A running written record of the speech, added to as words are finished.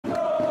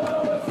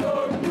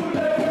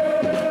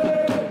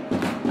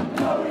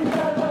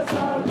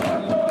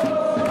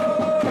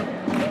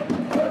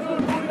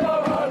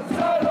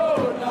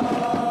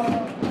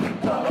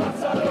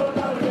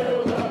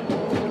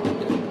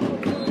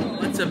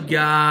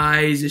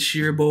guys? It's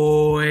your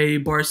boy,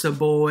 Barca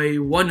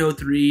Boy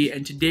 103,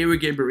 and today we're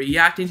going to be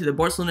reacting to the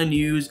Barcelona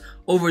news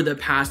over the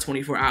past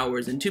 24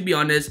 hours. And to be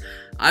honest,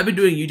 I've been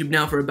doing YouTube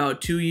now for about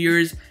 2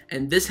 years,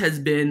 and this has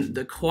been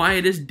the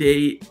quietest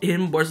day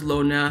in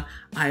Barcelona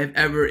I have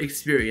ever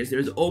experienced.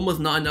 There's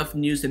almost not enough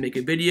news to make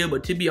a video,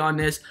 but to be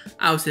honest,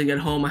 I was sitting at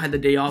home, I had the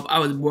day off, I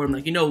was bored, I'm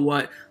like, you know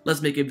what,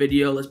 let's make a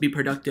video, let's be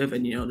productive,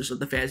 and just let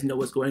the fans know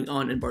what's going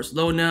on in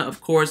Barcelona.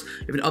 Of course,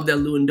 we have an update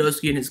on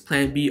Lewandowski and his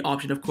plan B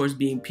option, of course,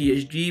 being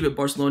PSG, but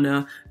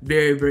Barcelona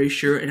very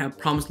sure and have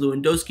promised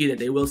Lewandowski that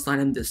they will sign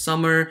him this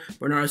summer.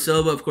 Bernardo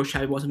Silva, of course,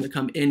 Xavi wants him to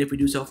come in if we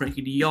do sell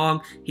Frenkie de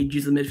Jong. He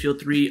uses the midfield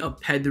three of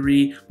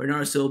Pedri,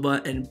 Bernardo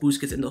Silva, and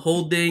Busquets in the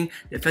holding.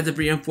 Defensive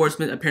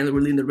reinforcement, apparently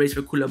we're leading the race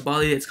for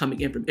Koulibaly that's coming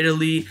in from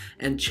Italy,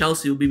 and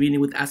Chelsea will be meeting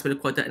with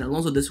Azpilicueta and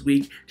Alonso this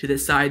week to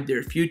decide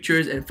their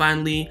futures. And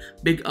finally,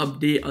 big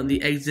update on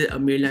the exit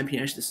of Miralem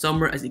Pjanic this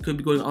summer, as he could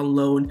be going on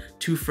loan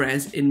to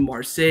France in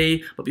Marseille.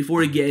 But before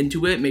we get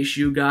into it, make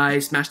sure you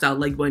guys smash that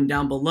like button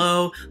down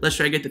below. Let's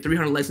try to get to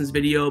 300 likes in this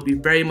video. It'd be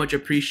very much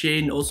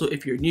appreciated. And also,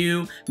 if you're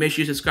new, make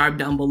sure you subscribe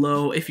down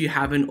below if you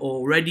haven't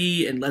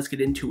already, and let's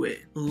get into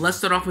it. Let's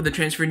start off with the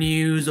transfer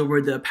news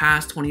over the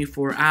past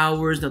 24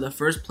 hours. Now, the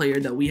first player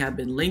that we have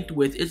been linked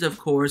with is, of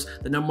course,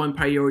 the #1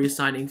 priority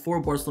signing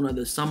for Barcelona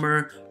this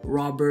summer,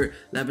 Robert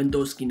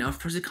Lewandowski. Now,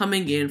 first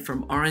coming in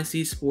from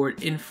RNC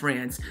Sport in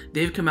France,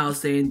 they've come out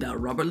saying that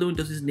Robert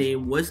Lewandowski's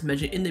name was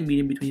mentioned in the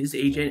meeting between his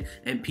agent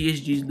and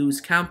PSG's Luis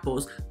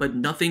Campos, but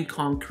nothing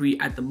concrete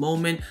at the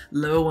moment.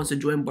 Lewa wants to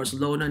join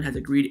Barcelona and has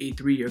agreed a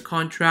 3-year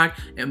contract,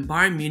 and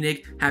Bayern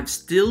Munich have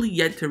still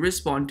yet to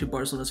respond to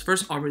Barcelona's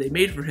first offer they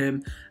made for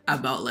him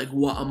about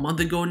a month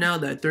ago now.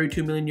 That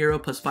 32 million euro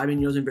plus 5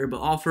 million euros in variable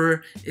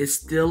offer is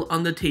still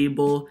on the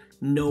table.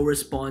 No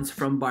response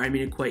from Bayern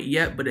Munich quite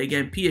yet, but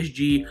again,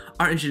 PSG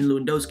are interested in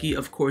Lewandowski,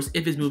 of course,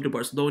 if his move to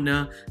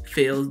Barcelona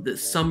fails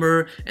this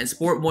summer. And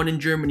Sport 1 in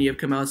Germany have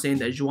come out saying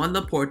that Joan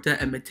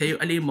Laporta and Mateu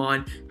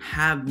Alemany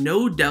have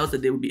no doubts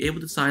that they will be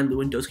able to sign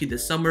Lewandowski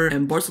this summer,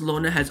 and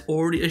Barcelona has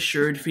already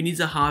assured Pini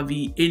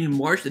Zahavi in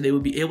March that they will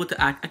be able to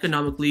act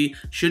economically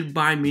should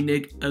Bayern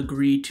Munich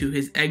agree to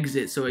his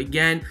exit. So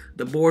again,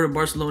 the board of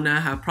Barcelona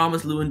have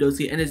promised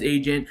Lewandowski and his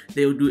agent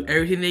they will do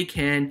everything they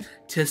can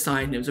to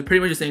sign him. So pretty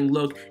much just saying,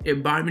 look, if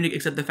Bayern Munich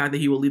accept the fact that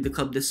he will leave the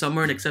club this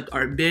summer and accept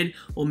our bid,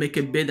 we'll make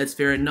a bid that's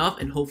fair enough,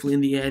 and hopefully in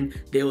the end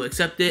they will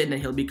accept it, and then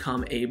he'll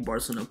become a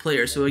Barcelona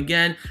player. So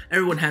again,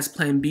 everyone has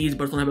plan Bs.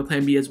 Barcelona have a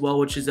plan B as well,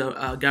 which is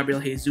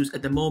Gabriel Jesus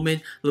at the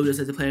moment. Lewis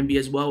has a plan B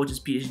as well, which is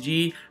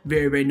PSG.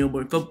 Very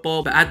noble in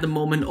football, but at the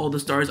moment all the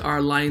stars are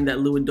aligning that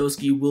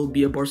Lewandowski will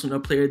be a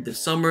Barcelona player this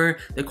summer.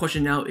 The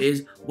question now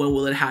is, when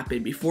will it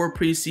happen? Before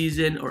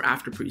preseason or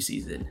after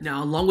preseason?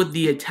 Now, along with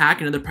the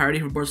attack, another priority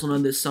for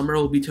Barcelona this summer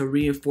will be to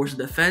reinforce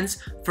the defense.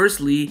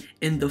 Firstly,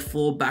 in the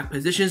full back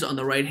positions. On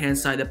the right hand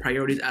side, the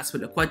priority is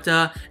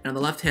Azpilicueta, and on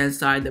the left hand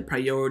side, the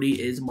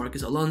priority is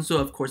Marcos Alonso.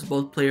 Of course,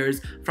 both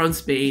players from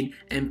Spain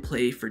and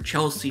play for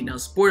Chelsea. Now,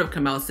 Sport have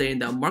come out saying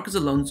that Marcos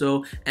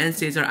Alonso and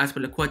Cesar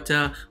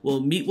Azpilicueta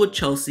will meet with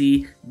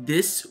Chelsea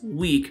this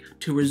week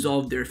to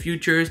resolve their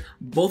futures.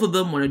 Both of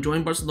them want to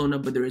join Barcelona,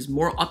 but there is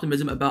more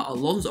optimism about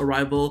Alonso's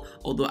arrival,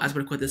 although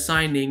Azpilicueta's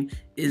signing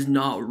is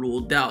not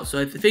ruled out. So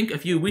I think a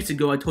few weeks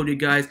ago I told you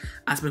guys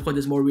Azpilicueta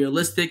is more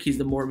realistic, he's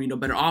the more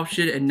better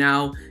option, and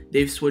now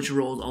they've switched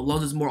roles.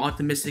 Alonso is more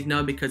optimistic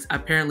now because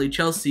apparently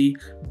Chelsea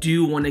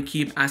do want to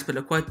keep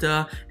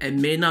Azpilicueta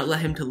and may not let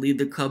him to leave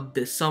the club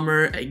this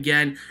summer.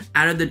 Again,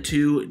 out of the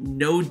two,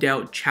 no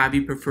doubt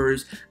Xavi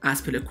prefers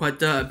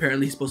Azpilicueta.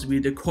 Apparently he's supposed to be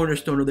the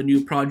cornerstone of the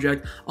new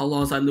project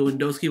alongside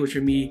Lewandowski, which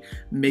for me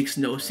makes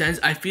no sense.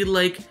 I feel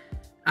like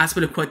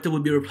Azpilicueta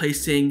would be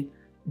replacing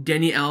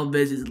Dani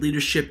Alves'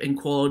 leadership and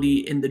quality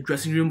in the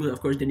dressing room, because of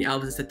course Dani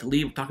Alves is set to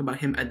leave. We'll talk about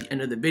him at the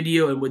end of the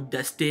video. And with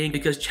Dest staying,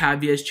 because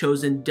Xavi has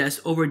chosen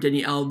Dest over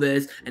Dani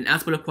Alves, and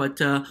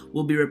Azpilicueta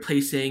will be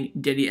replacing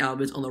Dani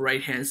Alves on the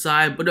right hand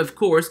side. But of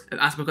course, if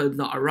Azpilicueta does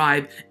not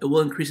arrive, it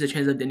will increase the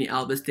chance of Dani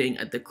Alves staying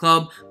at the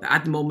club. But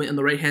at the moment, on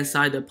the right hand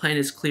side, the plan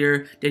is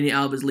clear. Dani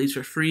Alves leaves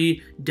for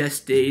free,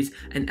 Dest stays,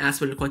 and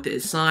Azpilicueta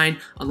is signed.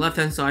 On the left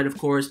hand side, of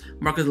course,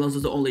 Marcos Alonso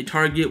is the only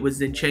target, with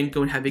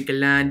Zinchenko and Javi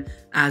Galan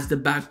as the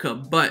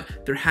backup. But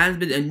there has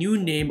been a new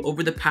name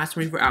over the past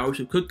 24 hours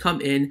who could come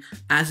in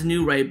as a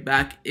new right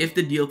back if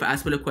the deal for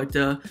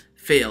Azpilicueta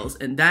fails,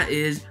 and that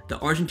is the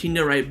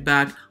Argentina right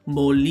back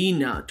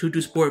Molina.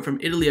 Tutu Sport from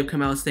Italy have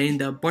come out saying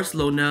that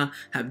Barcelona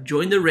have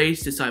joined the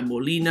race to sign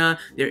Molina.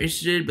 They're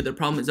interested, but the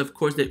problem is, of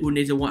course, that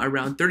Udinese want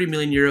around 30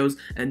 million euros,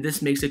 and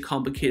this makes it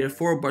complicated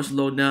for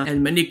Barcelona,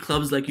 and many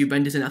clubs like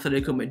Juventus and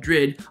Atletico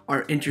Madrid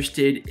are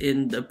interested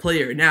in the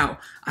player. Now,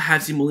 I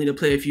have seen Molina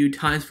play a few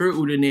times for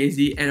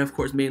Udinese, and of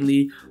course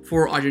mainly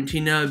for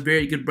Argentina.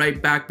 Very good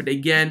right back, but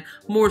again,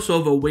 more so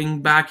of a wing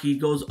back. He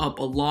goes up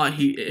a lot.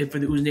 For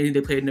the Udinese,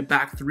 they played in the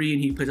back three,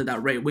 and he plays at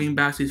that right wing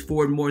back, so he's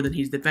forward more than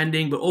he's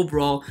defending. But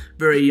overall,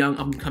 very young,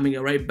 up and coming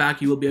at right back.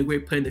 He will be a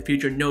great player in the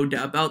future, no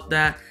doubt about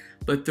that.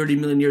 but 30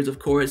 million euros, of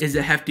course, is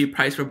a hefty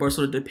price for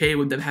Barcelona to pay,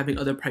 with them having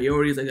other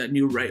priorities like that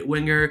new right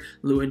winger,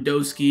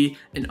 Lewandowski,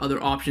 and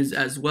other options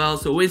as well.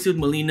 So wait and see with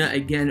Molina.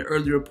 Again,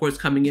 early reports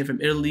coming in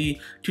from Italy.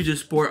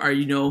 Sport are,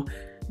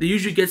 they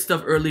usually get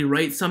stuff early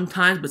right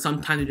sometimes, but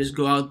sometimes they just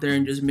go out there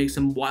and just make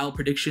some wild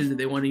predictions that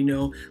they want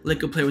to,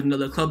 link a player with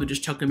another club and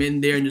just chuck him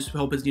in there and just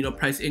hope his,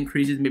 price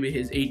increases. Maybe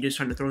his agent's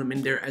trying to throw him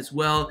in there as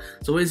well.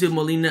 So Wednesday with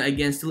Molina,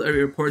 again, still early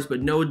reports,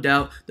 but no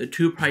doubt the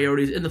two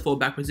priorities in the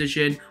fullback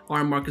position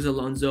are Marcos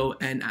Alonso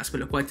and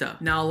Azpilicueta.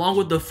 Now, along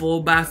with the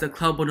fullbacks, the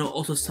club will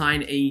also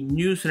sign a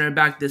new center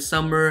back this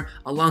summer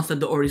alongside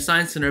the already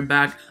signed center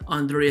back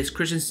Andreas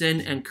Christensen,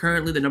 and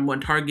currently the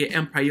 #1 target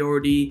and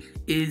priority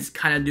is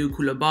Kalidou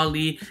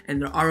Koulibaly.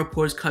 And there are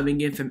reports coming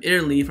in from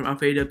Italy, from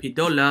Alfredo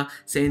Pidola,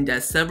 saying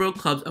that several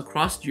clubs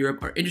across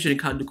Europe are interested in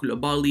Kalidou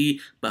Koulibaly,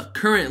 but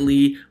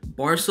currently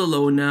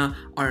Barcelona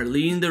are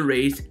leading the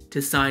race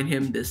to sign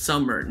him this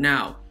summer.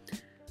 Now,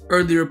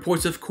 early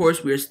reports, of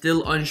course, we are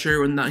still unsure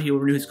whether or not he will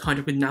renew his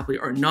contract with Napoli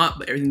or not,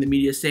 but everything the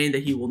media is saying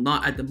that he will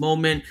not at the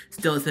moment.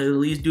 Still, instead of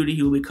release duty,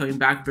 he will be coming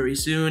back very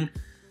soon.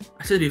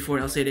 I said it before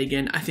and I'll say it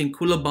again. I think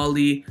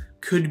Koulibaly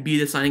could be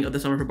the signing of the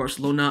summer for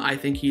Barcelona. I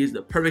think he is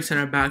the perfect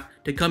center back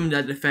to come in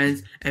that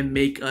defense and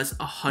make us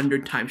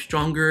 100 times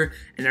stronger.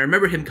 And I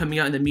remember him coming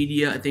out in the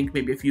media, I think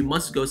maybe a few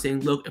months ago, saying,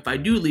 look, if I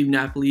do leave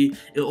Napoli,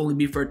 it'll only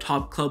be for a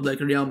top club like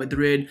Real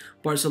Madrid,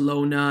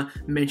 Barcelona,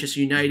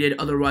 Manchester United.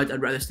 Otherwise,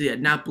 I'd rather stay at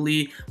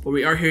Napoli. What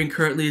we are hearing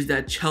currently is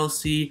that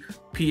Chelsea,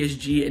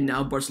 PSG, and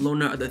now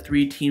Barcelona are the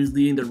three teams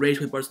leading the race,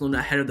 with Barcelona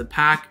ahead of the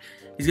pack.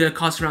 He's going to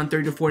cost around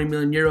 30 to 40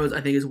 million euros.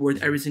 I think it's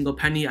worth every single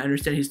penny. I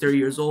understand he's 30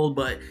 years old,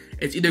 but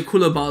it's either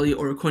Koulibaly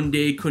or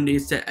Koundé. Koundé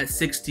is set at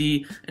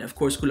 60, and of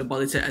course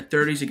Koulibaly is set at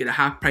 30, so you get a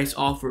half price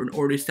off for an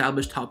already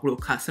established top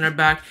world class center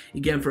back,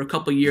 again for a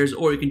couple years,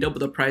 or you can double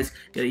the price,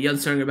 get a young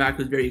center back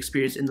who's very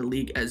experienced in the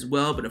league as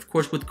well. But of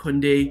course with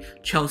Koundé,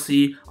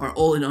 Chelsea are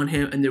all in on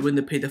him, and they're willing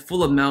to pay the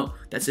full amount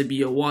that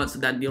Sevilla wants, so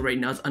that deal right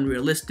now is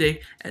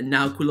unrealistic, and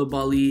now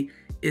Koulibaly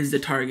is the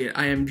target.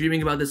 I am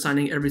dreaming about this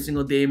signing every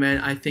single day, man.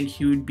 I think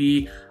he would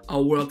be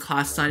a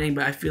world-class signing,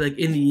 but I feel like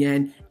in the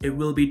end it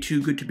will be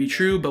too good to be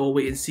true, but we'll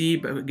wait and see.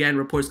 But again,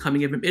 reports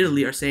coming in from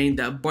Italy are saying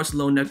that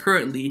Barcelona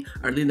currently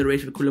are leading the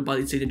race for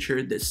Koulibaly's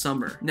signature this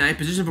summer. Now, a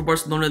position for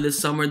Barcelona this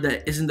summer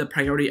that isn't the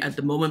priority at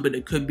the moment, but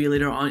it could be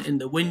later on in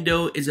the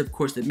window, is of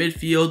course the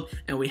midfield,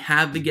 and we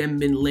have again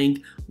been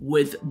linked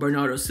with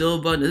Bernardo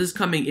Silva. Now, this is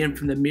coming in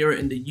from the Mirror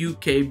in the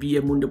UK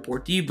via Mundo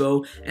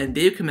Deportivo, and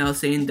they've come out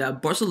saying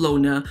that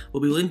Barcelona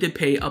will be willing to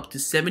pay up to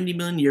 70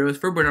 million euros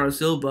for Bernardo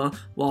Silva,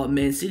 while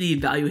Man City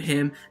value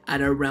him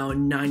at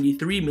around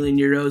 93 million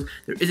euros.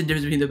 There is a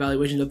difference between the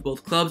valuations of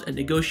both clubs, and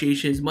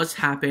negotiations must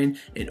happen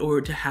in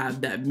order to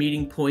have that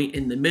meeting point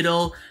in the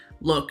middle.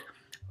 Look,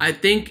 I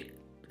think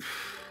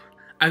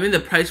the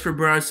price for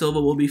Bernardo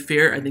Silva will be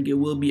fair. I think it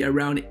will be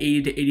around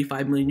 80 to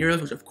 85 million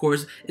euros, which of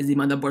course is the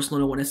amount that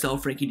Barcelona want to sell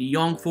Frenkie de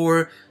Jong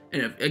for.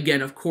 And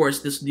again, of course,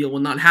 this deal will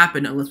not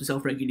happen unless we sell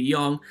Frenkie de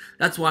Jong.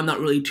 That's why I'm not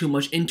really too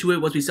much into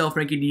it. Once we sell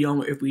Frenkie de Jong,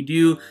 or if we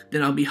do,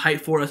 then I'll be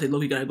hyped for it. I'll say, look,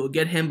 we gotta go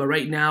get him. But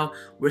right now,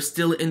 we're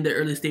still in the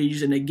early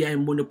stages. And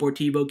again, Mundo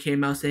Deportivo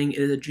came out saying it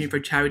is a dream for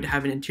Xavi to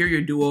have an interior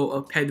duo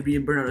of Pedri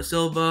and Bernardo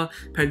Silva.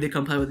 Pedri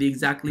comply with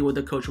exactly what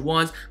the coach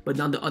wants, but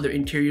not the other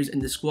interiors in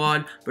the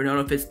squad.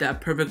 Bernardo fits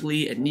that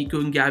perfectly, and Nico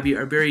and Xavi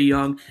are very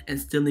young and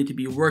still need to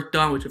be worked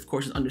on, which of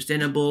course is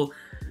understandable.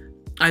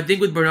 I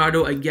think with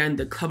Bernardo, again,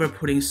 the club are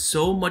putting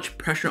so much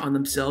pressure on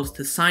themselves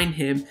to sign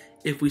him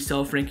if we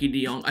sell Frenkie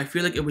de Jong. I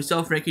feel like if we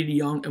sell Frenkie de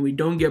Jong and we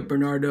don't get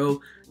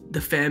Bernardo, the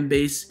fan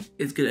base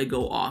is going to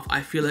go off.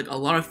 I feel like a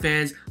lot of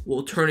fans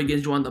will turn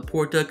against Joan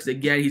Laporta because,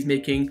 again, he's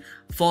making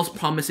false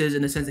promises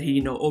in the sense that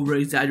he,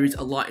 over-exaggerates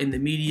a lot in the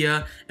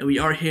media. And we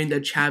are hearing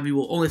that Xavi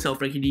will only sell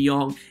Frenkie de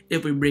Jong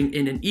if we bring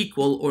in an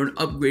equal or an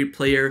upgrade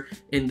player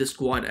in the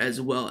squad as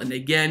well. And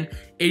again,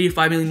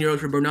 85 million euros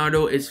for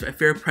Bernardo is a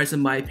fair price in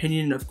my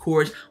opinion. And of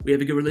course, we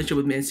have a good relationship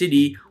with Man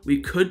City.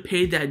 We could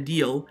pay that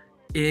deal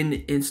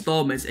in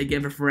installments.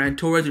 Again, for Ferran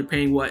Torres, we're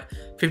paying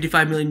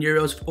 55 million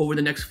euros over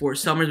the next 4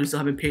 summers. We still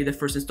haven't paid the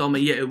first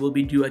installment yet. It will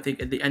be due, I think,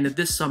 at the end of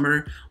this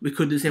summer. We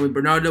could do the same with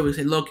Bernardo. We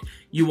say, look,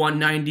 you want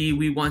 90,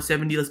 we want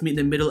 70, let's meet in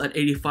the middle at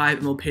 85,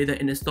 and we'll pay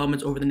that in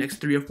installments over the next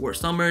 3 or 4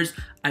 summers.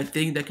 I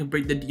think that can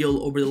break the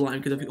deal over the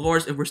line, because of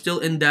course, if we're still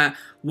in that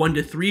 1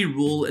 to 3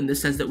 rule, in the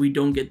sense that we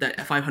don't get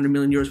that 500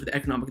 million euros for the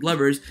economic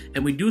levers,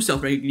 and we do sell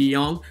Frenkie de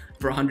Jong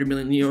for 100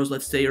 million euros,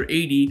 let's say, or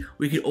 80,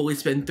 we could only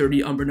spend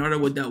 30 on Bernardo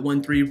with that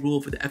 1-3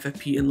 rule for the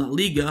FFP in La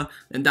Liga.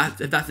 And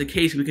if that's the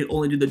case, we could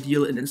only do the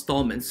deal in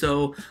installments.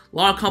 So a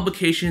lot of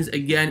complications.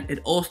 Again, it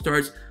all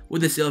starts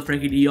with the sale of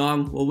Frenkie de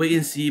Jong. We'll wait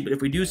and see, but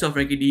if we do sell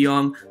Frenkie de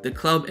Jong, the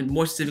club, and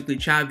more specifically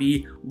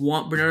Xavi,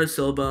 want Bernardo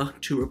Silva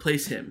to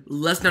replace him.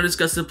 Let's now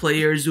discuss the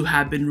players who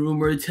have been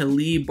rumored to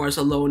leave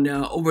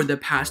Barcelona over the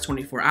past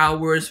 24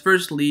 hours.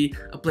 Firstly,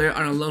 a player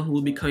on a loan who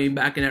will be coming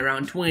back in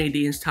around 28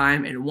 days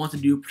time and wants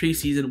to do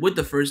preseason with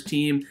the first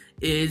team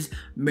is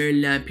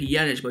Miralem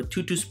Pjanic. But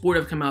Tutu Sport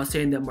have come out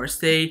saying that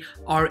Marseille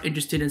are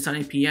interested in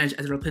signing Pjanic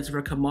as a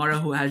replacement for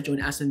Kamara, who has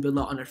joined Aston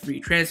Villa on a free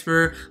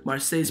transfer.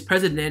 Marseille's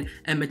president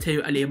and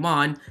Mateu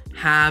Alemany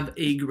have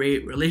a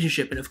great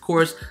relationship, and of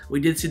course we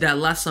did see that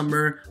last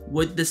summer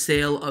with the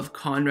sale of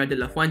Conrad de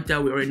la Fuente.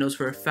 We already know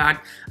for a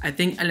fact. I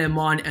think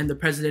Alemany and the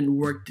president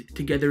worked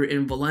together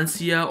in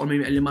Valencia, or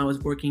maybe Alemany was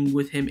working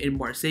with him in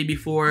Marseille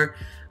before.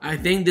 I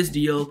think this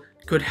deal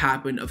could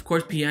happen. Of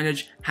course,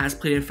 Pjanic has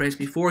played in France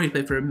before. He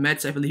played for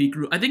Metz. I believe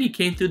I think he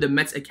came through the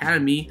Metz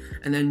Academy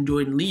and then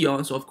joined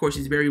Lyon. So of course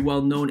he's very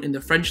well known in the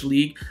French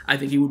league. I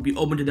think he would be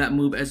open to that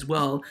move as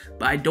well.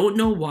 But I don't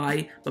know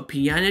why, but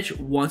Pjanic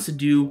wants to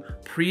do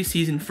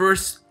preseason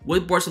first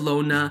with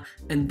Barcelona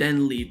and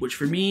then leave, which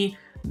for me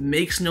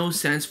makes no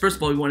sense. First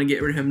of all, we want to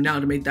get rid of him now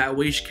to make that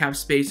wage cap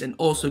space and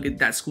also get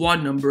that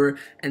squad number.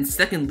 And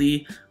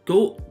secondly,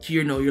 go to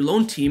your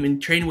loan team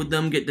and train with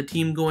them, get the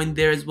team going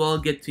there as well,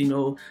 get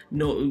to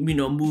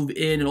move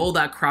in and all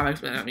that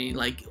crap. I mean,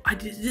 like,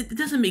 it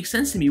doesn't make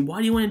sense to me. Why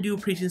do you want to do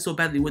preseason so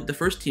badly with the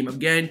first team?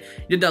 Again,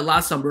 you did that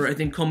last summer. I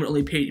think Coleman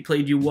only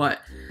played you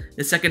what,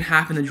 the second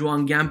half in the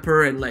Joan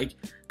Gamper and like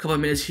a couple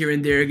of minutes here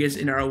and there against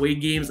in our away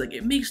games. Like,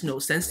 it makes no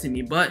sense to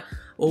me. But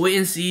we'll wait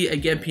and see.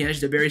 Again, Pjanic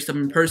is a very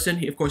stubborn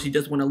person. Of course, he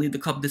does want to leave the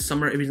club this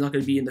summer if he's not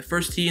going to be in the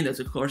first team. That's,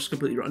 of course,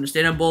 completely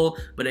understandable.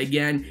 But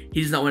again,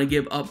 he does not want to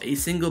give up a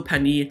single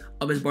penny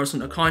of his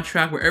Barcelona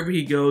contract. Wherever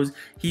he goes,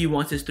 he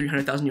wants his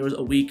 300,000 euros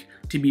a week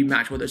to be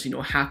matched, whether it's,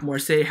 half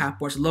Marseille, half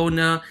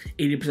Barcelona,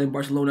 80%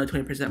 Barcelona,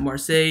 20%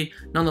 Marseille.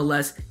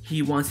 Nonetheless,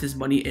 he wants his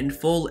money in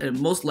full and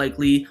most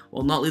likely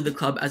will not leave the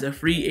club as a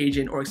free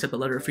agent or accept a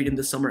letter of freedom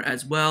this summer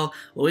as well.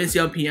 We'll wait and see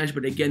on Pjanic,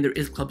 but again, there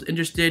is clubs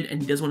interested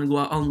and he does want to go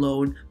out on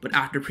loan, but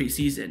after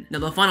preseason. Now,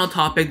 the final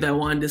topic that I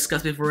want to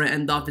discuss before I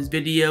end off this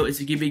video is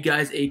to give you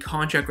guys a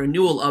contract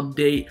renewal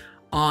update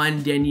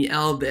on Dani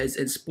Alves.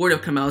 And Sport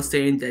have come out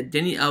saying that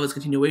Dani Alves'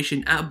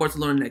 continuation at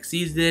Barcelona next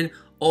season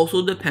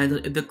also depends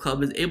on if the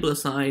club is able to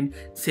sign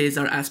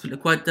Cesar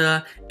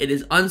Azpilicueta. It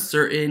is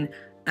uncertain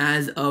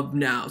as of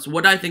now. So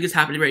what I think is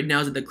happening right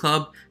now is that the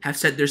club have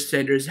set their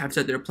standards, have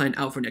set their plan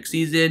out for next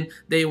season.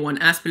 They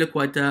want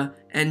Azpilicueta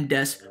and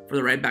Des for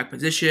the right back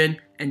position,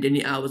 and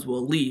Dani Alves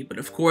will leave. But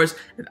of course,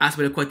 if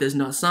Azpilicueta is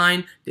not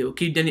signed, they will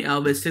keep Dani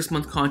Alves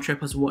 6-month contract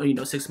plus one,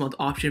 6-month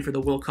option for the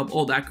World Cup,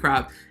 all that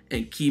crap,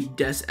 and keep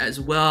Des as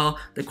well.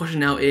 The question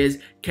now is,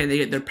 can they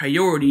get their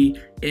priority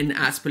in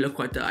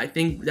Azpilicueta? I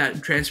think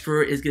that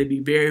transfer is going to be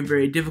very,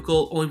 very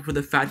difficult, only for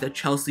the fact that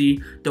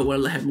Chelsea don't want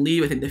to let him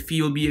leave. I think the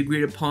fee will be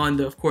agreed upon.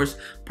 The, of course,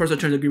 personal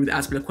terms agreed with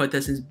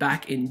Azpilicueta since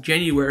back in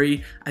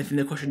January. I think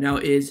the question now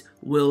is,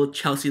 will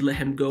Chelsea let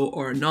him go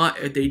or not?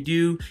 If they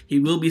do, he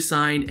will be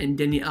signed and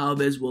Dani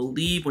Alves will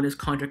leave when his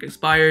contract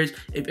expires.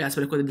 If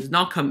Azpilicueta does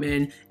not come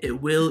in,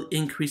 it will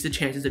increase the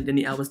chances of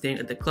Dani Alves staying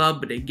at the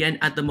club. But again,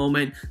 at the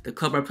moment, the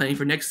club are planning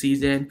for next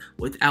season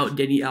without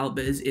Dani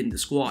Alves in the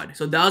squad.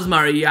 So that was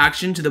my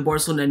reaction to the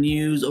Barcelona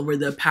news over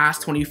the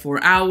past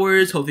 24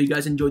 hours. Hopefully you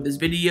guys enjoyed this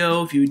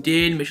video. If you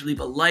did, make sure to leave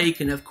a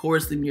like, and of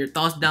course, leave me your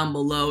thoughts down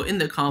below in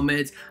the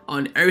comments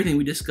on everything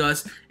we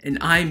discussed. And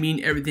I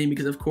mean everything,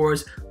 because of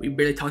course, we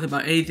barely talked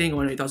about anything. I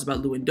want to talk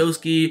about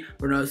Lewandowski,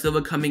 Bernardo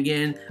Silva coming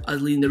in,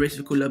 us leading the race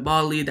with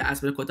Koulibaly, the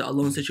Azpilicueta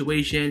alone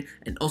situation,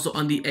 and also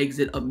on the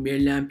exit of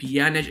Miralem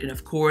Pjanic. And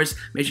of course,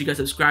 make sure you guys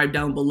subscribe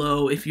down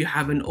below if you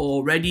haven't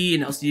already.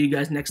 And I'll see you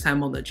guys next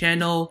time on the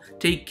channel.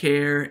 Take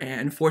care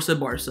and Forza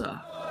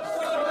Barca.